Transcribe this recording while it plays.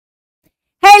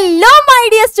Hello my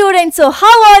dear students, so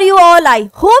how are you all? I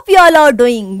hope you all are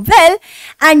doing well,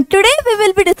 and today we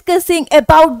will be discussing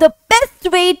about the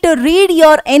best way to read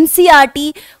your NCERT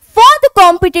for the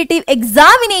competitive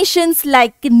examinations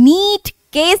like NEET,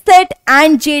 KCET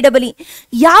and JEE.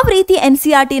 ಯಾವ ರೀತಿ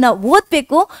NCERT ನ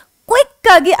ಓದಬೇಕು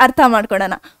quick ಆಗಿ ಅರ್ಥ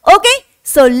ಮಾಡ್ಕೊಳ್ಳೋಣ. Okay,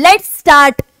 so let's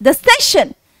start the session.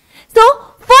 So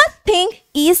first thing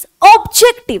is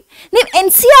objective. ನೀವು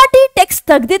NCERT text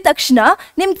ತೆಗೆದ ತಕ್ಷಣ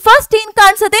ನಿಮ್ಗೆ ಫಸ್ಟ್ ಏನು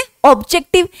ಕಾಣಿಸುತ್ತೆ?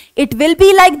 Objective. It will be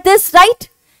like this, right?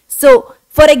 So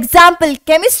for example,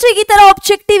 chemistry ಈ ತರ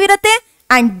objective ಇರುತ್ತೆ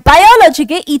and biology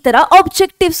ಗೆ ಈ ತರ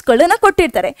objectives ಗಳನ್ನ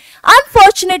ಕೊಟ್ಟಿರ್ತಾರೆ.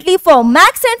 Unfortunately for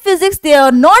maths and physics they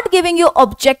are not giving you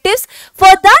objectives. For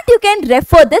that you can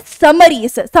refer the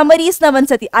summaries. Summaries ನ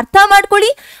ಒಂದ್ಸತಿ ಅರ್ಥ ಮಾಡ್ಕೊಳ್ಳಿ.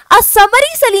 ಆ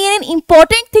summaries ಅಲ್ಲಿ ಏನೇನು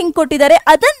ಇಂಪಾರ್ಟೆಂಟ್ ಥಿಂಗ್ ಕೊಟ್ಟಿದ್ದಾರೆ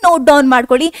ಅದನ್ನ ನೋಟ್ ಡೌನ್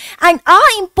ಮಾಡ್ಕೊಳ್ಳಿ and ಆ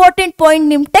ಇಂಪಾರ್ಟೆಂಟ್ ಪಾಯಿಂಟ್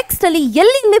ನಿಮ್ ಟೆಕ್ಸ್ಟ್ ಅಲ್ಲಿ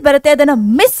ಎಲ್ಲಿ ಬರುತ್ತೆ ಅದನ್ನ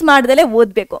ಮಿಸ್ ಮಾಡ್ದಲೇ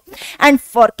ಓದಬೇಕು. And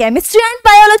for chemistry and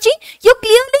biology you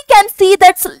clearly can see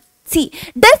that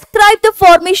describe the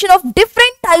formation of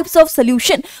different types of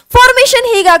solution. Formation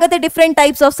ಹೇಗಾಗುತ್ತೆ different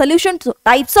types of solution. So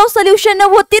types of solution ನ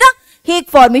ಓದ್ತೀರಾ ಹೇಗೆ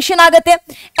formation ಆಗುತ್ತೆ.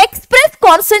 Express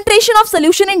concentration of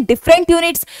solution in different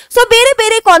units. So ಬೇರೆ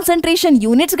ಬೇರೆ concentration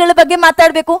units ಗಳ ಬಗ್ಗೆ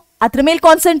ಮಾತಾಡಬೇಕು, ಅದ್ರ ಮೇಲೆ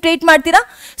ಕಾನ್ಸಂಟ್ರೇಟ್ ಮಾಡ್ತೀರಾ.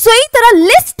 ಸೊ ಈ ತರ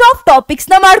ಲಿಸ್ಟ್ ಆಫ್ ಟಾಪಿಕ್ಸ್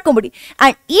ನ ಮಾಡ್ಕೊಂಬಿಡಿ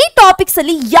ಅಂಡ್ ಈ ಟಾಪಿಕ್ಸ್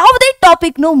ಅಲ್ಲಿ ಯಾವುದೇ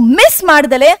ಟಾಪಿಕ್ ನು ಮಿಸ್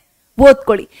ಮಾಡ್ದಲೆ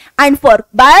ಓದ್ಕೊಳ್ಳಿ. And for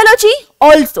biology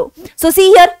also, so see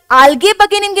here algae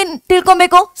ಬಗ್ಗೆ ನಿಮ್ಗೆ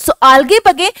ತಿಳ್ಕೊಬೇಕು. ಸೊ ಆಲ್ಗೆ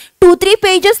ಬಗ್ಗೆ 2-3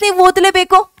 pages ನೀವು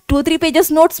ಓದಲೇಬೇಕು, 2-3 pages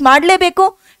ನೋಟ್ಸ್ ಮಾಡಲೇಬೇಕು.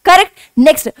 Correct.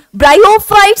 Next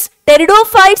bryophytes,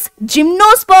 pteridophytes,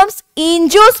 gymnosperms,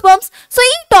 ಏಂಜಿಯೋಸ್ಪರ್ಮ್ಸ್. So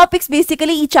ಈ ಟಾಪಿಕ್ಸ್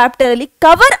ಬೇಸಿಕಲಿ ಈ ಚಾಪ್ಟರ್ ಅಲ್ಲಿ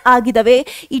ಕವರ್ ಆಗಿದಾವೆ.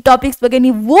 ಈ ಟಾಪಿಕ್ಸ್ ಬಗ್ಗೆ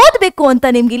ನೀವು ಓದಬೇಕು ಅಂತ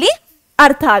ನಿಮ್ಗೆ ಇಲ್ಲಿ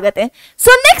ಅರ್ಥ ಆಗತ್ತೆ.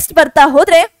 ಸೊ ನೆಕ್ಸ್ಟ್ ಬರ್ತಾ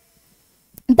ಹೋದ್ರೆ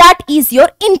that is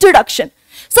your introduction.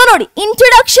 So ನೋಡಿ,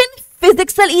 ಇಂಟ್ರೊಡಕ್ಷನ್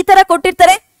ಫಿಸಿಕ್ಸ್ ಅಲ್ಲಿ ಈ ತರ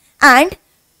ಕೊಟ್ಟಿರ್ತಾರೆ ಅಂಡ್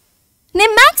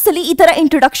ನಿಮ್ ಮ್ಯಾಥ್ಸ್ ಅಲ್ಲಿ ಈ ತರ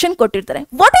ಇಂಟ್ರೊಡಕ್ಷನ್ ಕೊಟ್ಟಿರ್ತಾರೆ.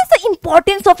 What is the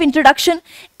importance of introduction?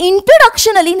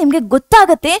 Introduction ಅಲ್ಲಿ ನಿಮ್ಗೆ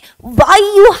ಗೊತ್ತಾಗತ್ತೆ why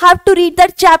you have to read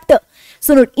that chapter. So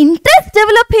ನೋಡಿ, ಇಂಟ್ರೆಸ್ಟ್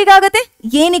ಡೆವಲಪ್ ಹೇಗಾಗತ್ತೆ,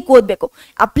 ಏನಕ್ಕೆ ಓದ್ಬೇಕು,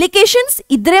 ಅಪ್ಲಿಕೇಶನ್ಸ್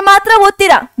ಇದ್ರೆ ಮಾತ್ರ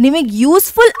ಓದ್ತೀರಾ, ನಿಮಗೆ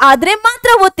ಯೂಸ್ಫುಲ್ ಆದ್ರೆ ಮಾತ್ರ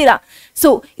ಓದ್ತೀರಾ.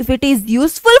 So if it is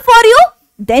useful for you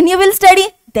then you will study,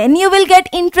 then you will get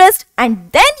interest and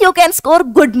then you can score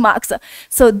good marks.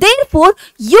 So therefore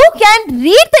you can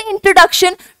read the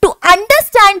introduction to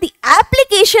understand the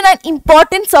application and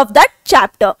importance of that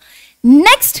chapter.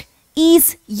 Next is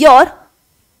your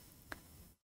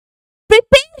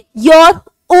prepare your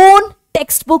own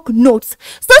textbook notes.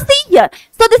 So see here,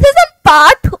 so this is a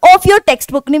part of your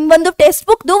textbook. ನಿಮ್ಮೊಂದು text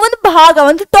book ಒಂದು ಭಾಗ,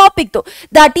 ಒಂದು topic,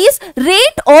 that is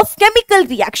rate of chemical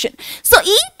reaction. So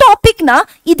ಈ topic ನ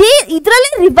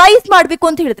ಇದರಲ್ಲೇ revise ಮಾಡಬೇಕು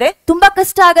ಅಂತ ಹೇಳಿದ್ರೆ ತುಂಬಾ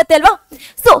ಕಷ್ಟ ಆಗತ್ತೆ ಅಲ್ವಾ.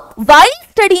 So while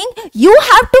studying you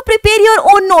have to prepare your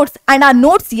own notes and ಆ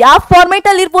ನೋಟ್ಸ್ ಯಾವ ಫಾರ್ಮೆಟ್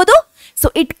ಅಲ್ಲಿ ಇರ್ಬೋದು. So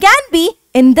it can be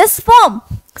in this form.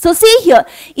 So see here,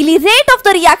 ಇಲ್ಲಿ ರೇಟ್ ಆಫ್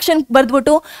ದ ರಿಯಾಕ್ಷನ್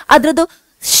ಬರ್ದ್ಬಿಟ್ಟು ಅದ್ರದ್ದು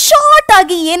ಶಾರ್ಟ್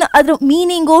ಆಗಿ ಏನು ಅದ್ರ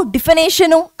ಮೀನಿಂಗು,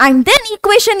 ಡಿಫಿನೇಷನು ಅಂಡ್ ದೆನ್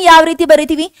ಈಕ್ವೇಶನ್ ಯಾವ ರೀತಿ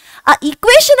ಬರೀತೀವಿ, ಆ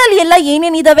ಈಕ್ವೇಶನ್ ಅಲ್ಲಿ ಎಲ್ಲ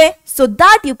ಏನೇನಿದಾವೆ, so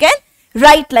that you can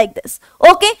write like this.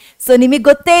 Okay, so ನಿಮಗೆ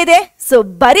ಗೊತ್ತೇ ಇದೆ. ಸೊ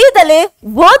ಬರೀದಲೆ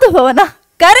ಓದುವವನ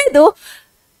ಕರೆದು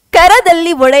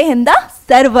ಕರದಲ್ಲಿ ಒಡೆಯಿಂದ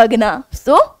ಸರ್ವಜ್ಞ.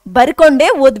 ಸೊ ಬರ್ಕೊಂಡೇ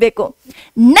ಓದ್ಬೇಕು.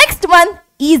 Next one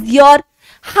is your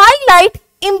highlight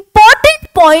important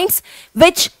points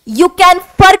which you can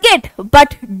forget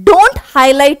but don't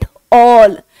highlight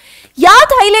all.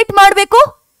 ಯಾವ್ದು ಹೈಲೈಟ್ ಮಾಡಬೇಕು,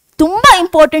 ತುಂಬಾ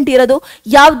ಇಂಪಾರ್ಟೆಂಟ್ ಇರೋದು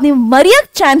ಯಾವ್ದು ನೀವು ಮರೆಯಕ್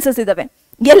ಚಾನ್ಸಸ್ ಇದಾವೆ.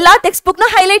 ಎಲ್ಲಾ ಟೆಕ್ಸ್ಟ್ ಬುಕ್ ನ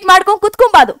ಹೈಲೈಟ್ ಮಾಡ್ಕೊಂಡು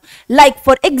ಕುತ್ಕೊಂಬಾದು. ಲೈಕ್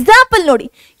ಫಾರ್ ಎಕ್ಸಾಂಪಲ್ ನೋಡಿ,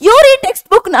 ಇವ್ರು ಈ ಟೆಕ್ಸ್ಟ್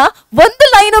ಬುಕ್ ನ ಒಂದು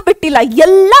ಲೈನು ಬಿಟ್ಟಿಲ್ಲ,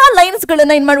 ಎಲ್ಲಾ ಲೈನ್ಸ್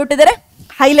ಗಳನ್ನ ಏನ್ ಮಾಡ್ಬಿಟ್ಟಿದ್ದಾರೆ,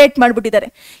 ಹೈಲೈಟ್ ಮಾಡ್ಬಿಟ್ಟಿದ್ದಾರೆ.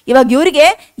 ಇವಾಗ ಇವರಿಗೆ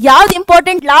ಯಾವ್ದು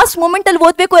ಇಂಪಾರ್ಟೆಂಟ್ ಲಾಸ್ಟ್ ಮೂಮೆಂಟ್ ಅಲ್ಲಿ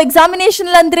ಓದ್ಬೇಕು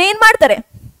ಎಕ್ಸಾಮಿನೇಷನ್ ಅಂದ್ರೆ ಏನ್ ಮಾಡ್ತಾರೆ,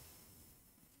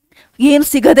 ಏನು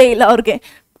ಸಿಗದೇ ಇಲ್ಲ ಅವ್ರಿಗೆ,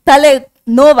 ತಲೆ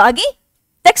ನೋವಾಗಿ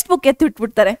text book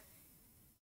ಎತ್ತಿಟ್ಬಿಡ್ತಾರೆ.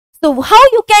 So how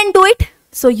you can do it?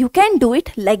 So you can do it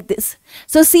like this.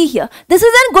 So see here, this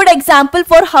is a good example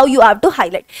for how you have to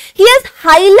highlight. He has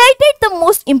highlighted the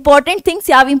most important things.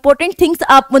 Yav important things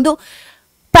ಒಂದು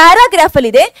paragraph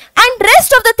ಅಲ್ಲಿ ಇದೆ and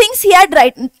rest of the things he had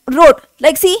wrote.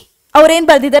 Like see, ಅವ್ರೇನ್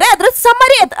ಬರ್ದಿದ್ದಾರೆ ಅದ್ರ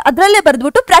summary ಅದರಲ್ಲೇ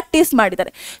ಬರ್ದ್ಬಿಟ್ಟು practice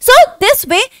ಮಾಡಿದ್ದಾರೆ. So this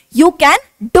way you can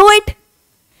do it.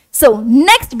 So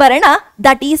next ಬರೋಣ,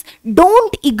 that is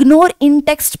don't ignore in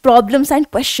text problems and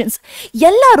questions.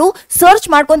 ಎಲ್ಲರೂ search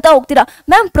ಮಾಡ್ಕೊಂತ ಹೋಗ್ತೀರಾ,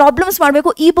 ma'am problems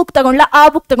ಮಾಡಬೇಕು, ಈ ಬುಕ್ ತಗೊಂಡ್ಲಾ, ಆ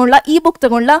ಬುಕ್ ತಗೊಂಡ್ಲಾ, ಈ ಬುಕ್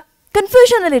ತಗೊಂಡ್ಲಾ,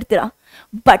 ಕನ್ಫ್ಯೂಷನ್ ಅಲ್ಲಿ ಇರ್ತೀರಾ.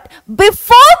 But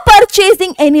before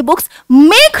purchasing any books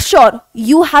make sure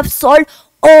you have solve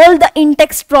all the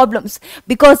in-text problems,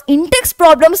 because in-text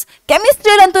problems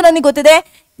chemistry ಅಂತೂ ನನಗೆ ಗೊತ್ತಿದೆ,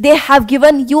 they have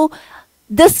given you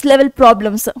this level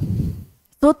problems.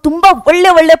 So ತುಂಬಾ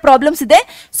ಒಳ್ಳೆ ಪ್ರಾಬ್ಲಮ್ಸ್ ಇದೆ.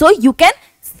 So you can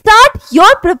start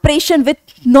your preparation with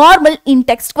normal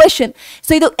in-text question.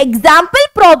 So ಇದು example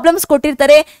problems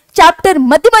ಕೊಟ್ಟಿರ್ತಾರೆ, chapter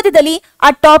ಮಧ್ಯದಲ್ಲಿ ಆ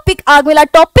ಟಾಪಿಕ್ ಆದ್ಮೇಲೆ ಆ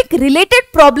ಟಾಪಿಕ್ ರಿಲೇಟೆಡ್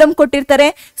ಪ್ರಾಬ್ಲಮ್ ಕೊಟ್ಟಿರ್ತಾರೆ.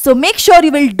 So make sure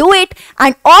you will do it.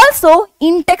 And also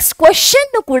ಇನ್-ಟೆಕ್ಸ್ಟ್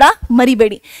question ಕೂಡ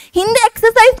ಮರಿಬೇಡಿ. ಹಿಂದೆ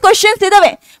ಎಕ್ಸರ್ಸೈಸ್ ಕ್ವೆಶನ್ಸ್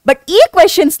ಇದಾವೆ, ಬಟ್ ಈ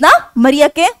ಕ್ವೆಶನ್ಸ್ ನ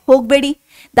ಮರೆಯಕ್ಕೆ ಹೋಗಬೇಡಿ.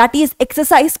 That is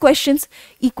exercise questions.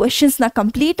 ಈ ಕ್ವೆಶನ್ಸ್ ನ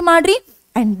ಕಂಪ್ಲೀಟ್ ಮಾಡ್ರಿ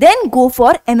and then go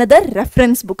for another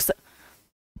reference books.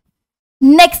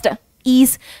 Next is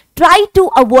try to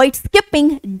avoid skipping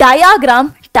diagram,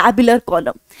 tabular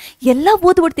column. ಎಲ್ಲ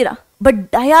ಓದ್ಬಿಡ್ತೀರಾ, but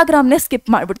ಡಯಾಗ್ರಾಮ್ನೇ skip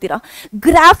ಮಾಡ್ಬಿಡ್ತೀರಾ,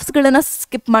 ಗ್ರಾಫ್ಸ್ಗಳನ್ನ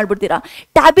skip ಮಾಡ್ಬಿಡ್ತೀರಾ,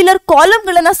 tabular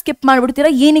ಕಾಲಮ್ಗಳನ್ನ skip ಮಾಡ್ಬಿಡ್ತೀರಾ.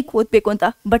 ಏನಕ್ಕೆ ಓದಬೇಕು ಅಂತ,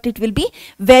 but it will be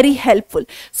very helpful.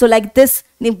 So like this,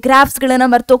 ನೀವು ಗ್ರಾಫ್ಸ್ಗಳನ್ನ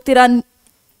ಮರ್ತೋಗ್ತೀರಾ,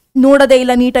 ನೋಡೋದೇ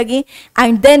ಇಲ್ಲ ನೀಟಾಗಿ.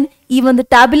 And then ಈ ಒಂದು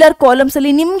ಟ್ಯಾಬ್ಯುಲರ್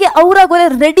ಕಾಲಮ್ಸಲ್ಲಿ ನಿಮಗೆ ಅವರಾಗೋರೆ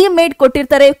ರೆಡಿಮೇಡ್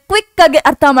ಕೊಟ್ಟಿರ್ತಾರೆ, ಕ್ವಿಕ್ ಆಗಿ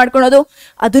ಅರ್ಥ ಮಾಡ್ಕೊಳೋದು,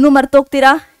 ಅದನ್ನು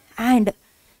ಮರ್ತೋಗ್ತೀರಾ. ಆ್ಯಂಡ್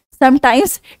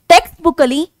ಸಮಟೈಮ್ಸ್ ಟೆಕ್ಸ್ಟ್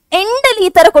ಬುಕ್ಕಲ್ಲಿ ಎಂಡಲ್ಲಿ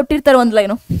ಈ ಥರ ಕೊಟ್ಟಿರ್ತಾರೆ ಒಂದು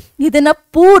ಲೈನು, ಇದನ್ನ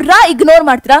ಪೂರಾ ಇಗ್ನೋರ್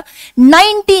ಮಾಡ್ತೀರಾ.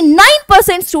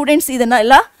 99% ಸ್ಟೂಡೆಂಟ್ಸ್ ಇದನ್ನ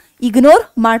ಎಲ್ಲ ಇಗ್ನೋರ್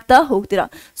ಮಾಡ್ತಾ ಹೋಗ್ತೀರಾ.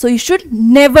 So you should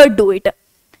never do it.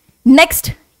 Next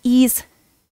is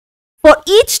for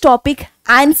each topic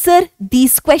answer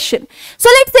these question. So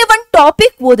let's say ಒಂದು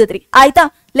ಟಾಪಿಕ್ ಓದಿದ್ರಿ ಆಯ್ತಾ,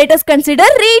 let us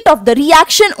consider rate of the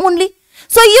reaction only.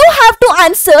 So you have to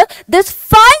answer this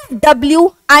 5W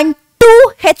and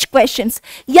 2H questions.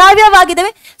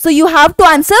 ಯಾವ್ಯಾವಾಗಿದ್ದಾವೆ? So you have to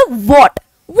answer what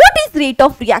is rate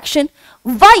of reaction,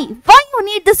 why you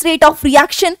need this rate of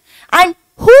reaction, and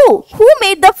who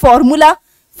made the formula.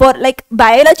 For like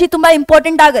biology ತುಂಬಾ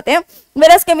important ಆಗುತ್ತೆ,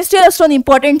 virus chemistry ಅಷ್ಟೊಂದು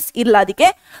importance ಇಲ್ಲ. ಅದಕ್ಕೆ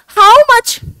how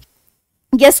much,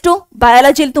 ಎಷ್ಟು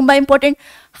ಬಯಾಲಜಿಲಿ ತುಂಬಾ important.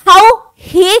 How,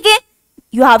 ಹೇಗೆ,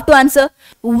 you have to answer.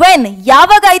 When,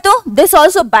 ಯಾವಾಗಾಯ್ತು, this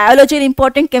also ಬಯಾಲಜಿಲಿ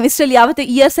important, ಕೆಮಿಸ್ಟ್ರಿಯಲ್ಲಿ ಯಾವತ್ತೂ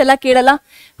years ಎಲ್ಲ ಕೇಳಲ್ಲ.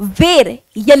 ವೇರ್,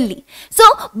 ಎಲ್ಲಿ. ಸೊ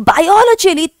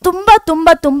ಬಯಾಲಜಿಯಲ್ಲಿ ತುಂಬಾ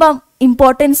ತುಂಬಾ ತುಂಬಾ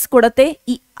ಇಂಪಾರ್ಟೆನ್ಸ್ ಕೊಡುತ್ತೆ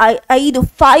ಈ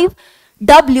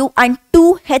 5W and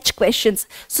 2H questions.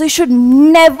 So you should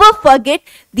never forget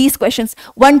these questions.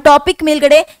 one topic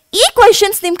ಮೇಲ್ಗಡೆ ಈ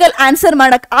ಕ್ವೆಶನ್ಸ್ ನಿಮ್ ಕೈಲಿ ಆನ್ಸರ್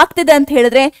ಮಾಡಕ್ ಆಗ್ತಿದೆ ಅಂತ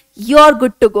ಹೇಳಿದ್ರೆ you are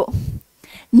good to go.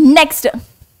 Next,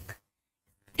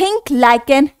 think like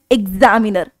an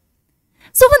examiner.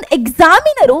 So ಒಂದು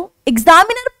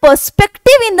ಎಕ್ಸಾಮಿನರ್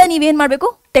ಪರ್ಸ್ಪೆಕ್ಟಿವ್ ಇಂದ ನೀವೇನ್ ಮಾಡಬೇಕು,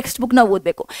 ಟೆಕ್ಸ್ಟ್ ಬುಕ್ ನ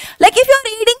ಓದಬೇಕು. Like if you are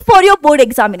reading for your board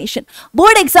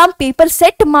exam paper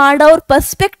set ಮಾಡೋರ್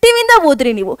ಪರ್ಸ್ಪೆಕ್ಟಿವ್ ಇಂದ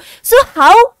ಓದ್ರಿ ನೀವು. So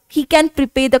how he can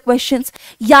prepare the questions,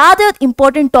 ಯಾವ್ದಾವ್ದು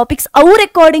important topics ಅವ್ರ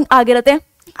ರೆಕಾರ್ಡಿಂಗ್ ಆಗಿರುತ್ತೆ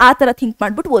ಆ ಥರ ಥಿಂಕ್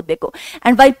ಮಾಡ್ಬಿಟ್ಟು ಓದಬೇಕು.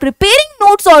 And Y preparing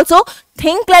notes also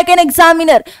think like an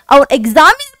examiner. ಅವ್ರ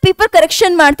ಎಕ್ಸಾಮಿನರ್ ಪೇಪರ್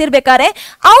ಕರೆಕ್ಷನ್ ಮಾಡ್ತಿರ್ಬೇಕಾದ್ರೆ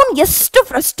ಅವ್ನು ಎಷ್ಟು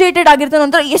ಫ್ರಸ್ಟ್ರೇಟೆಡ್ ಆಗಿರ್ತಾನೆ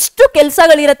ಅಂದ್ರೆ, ಎಷ್ಟು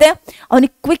ಕೆಲಸಗಳಿರುತ್ತೆ,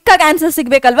 ಅವ್ನಿಗೆ ಕ್ವಿಕ್ ಆಗಿ ಆನ್ಸರ್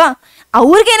ಸಿಗ್ಬೇಕಲ್ವಾ.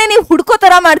 ಅವ್ರಿಗೇನೆ ನೀವು ಹುಡ್ಕೋ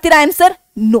ಥರ ಮಾಡ್ತೀರಾ answer.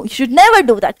 No, you should never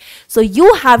do that. So you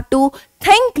have to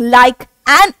think like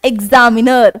an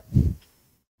examiner.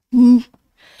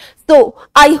 So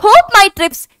I hope my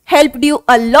tips helped you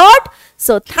a lot.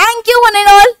 So thank you one and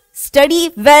all. Study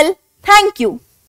well. Thank you.